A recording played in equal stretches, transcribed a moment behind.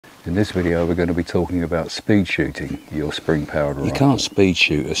In this video we're going to be talking about speed shooting your spring powered rifle. You can't speed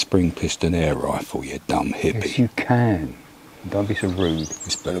shoot a spring piston air rifle, you dumb hippie. Yes you can. Don't be so rude.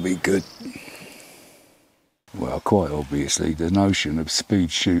 This better be good. Well, quite obviously, the notion of speed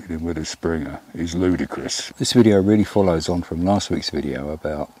shooting with a Springer is ludicrous. This video really follows on from last week's video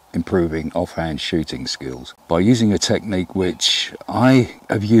about improving offhand shooting skills by using a technique which I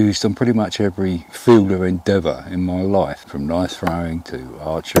have used on pretty much every field of endeavour in my life, from knife throwing to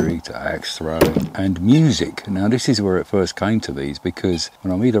archery to axe throwing and music. Now this is where it first came to these, because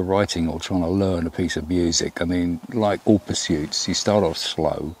when I'm either writing or trying to learn a piece of music, I mean, like all pursuits, you start off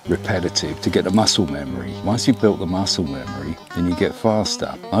slow, repetitive to get the muscle memory. Once you've built the muscle memory, then you get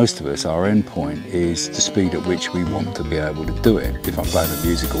faster. Most of us, our end point is the speed at which we want to be able to do it. If I'm playing a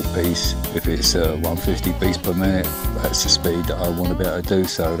musical piece, if it's 150 beats per minute, that's the speed that I want to be able to do,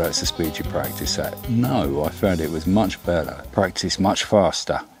 so that's the speed you practice at. No, I found it was much better. Practice much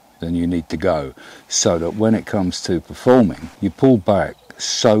faster than you need to go, so that when it comes to performing, you pull back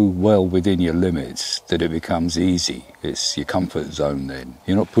so well within your limits that it becomes easy. It's your comfort zone then.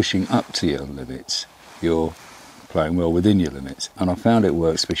 You're not pushing up to your limits, you're playing well within your limits. And I found it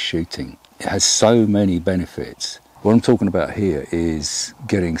works for shooting. It has so many benefits. What I'm talking about here is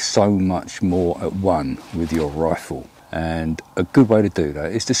getting so much more at one with your rifle. And a good way to do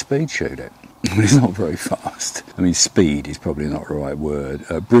that is to speed shoot it. It's not very fast. I mean, speed is probably not the right word.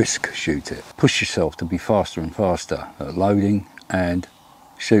 Brisk shoot it. Push yourself to be faster and faster at loading and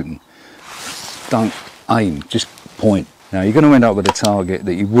shooting. Don't aim, just point. Now you're going to end up with a target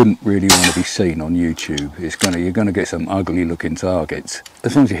that you wouldn't really want to be seen on YouTube. You're going to get some ugly looking targets.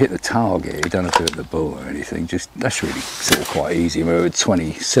 As long as you hit the target, you don't have to hit the ball or anything. That's really sort of quite easy. We're at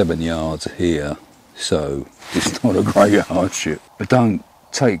 27 yards here, so it's not a great hardship. But don't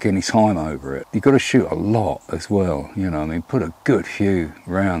take any time over it. You've got to shoot a lot as well, you know. I mean, put a good few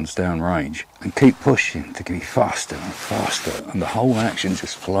rounds down range and keep pushing to get faster and faster, and the whole action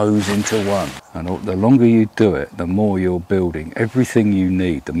just flows into one. And the longer you do it, the more you're building everything you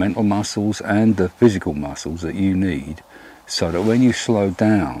need, the mental muscles and the physical muscles that you need, so that when you slow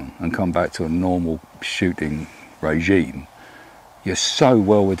down and come back to a normal shooting regime, you're so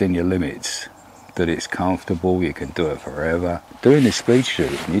well within your limits that it's comfortable, you can do it forever. Doing this speed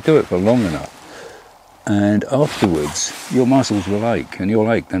shooting, you do it for long enough, and afterwards your muscles will ache, and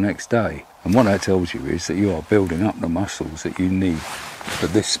you'll ache the next day. And what that tells you is that you are building up the muscles that you need for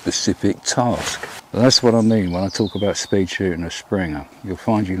this specific task. And that's what I mean when I talk about speed shooting a Springer. You'll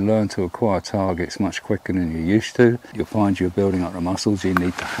find you learn to acquire targets much quicker than you used to. You'll find you're building up the muscles you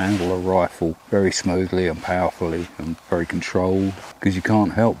need to handle a rifle very smoothly and powerfully and very controlled, because you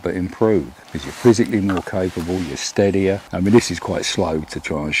can't help but improve. Because you're physically more capable, you're steadier. I mean, this is quite slow to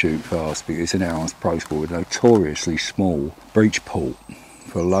try and shoot fast because an Air Pro Sport with a notoriously small breech port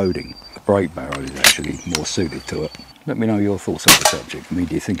for loading. The brake barrel is actually more suited to it. Let me know your thoughts on the subject. I mean,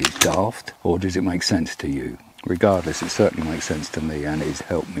 do you think it's daft, or does it make sense to you? Regardless, it certainly makes sense to me, and it's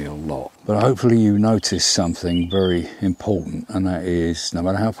helped me a lot. But hopefully you notice something very important, and that is, no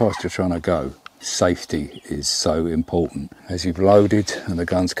matter how fast you're trying to go, safety is so important. As you've loaded and the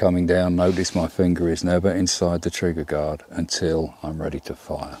gun's coming down, notice my finger is never inside the trigger guard until I'm ready to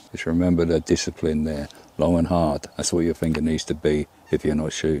fire. Just remember the discipline there, long and hard. That's where your finger needs to be if you're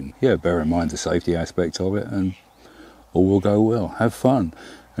not shooting. Yeah, bear in mind the safety aspect of it, and all will go well. Have fun.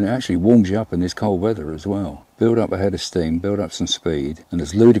 And it actually warms you up in this cold weather as well. Build up a head of steam, build up some speed, and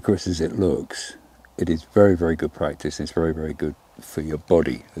as ludicrous as it looks, it is very, very good practice. It's very, very good for your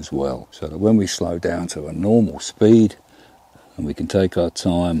body as well. So that when we slow down to a normal speed and we can take our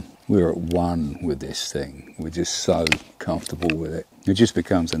time, we're at one with this thing. We're just so comfortable with it. It just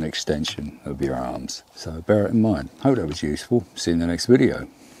becomes an extension of your arms. So bear it in mind. Hope that was useful. See you in the next video.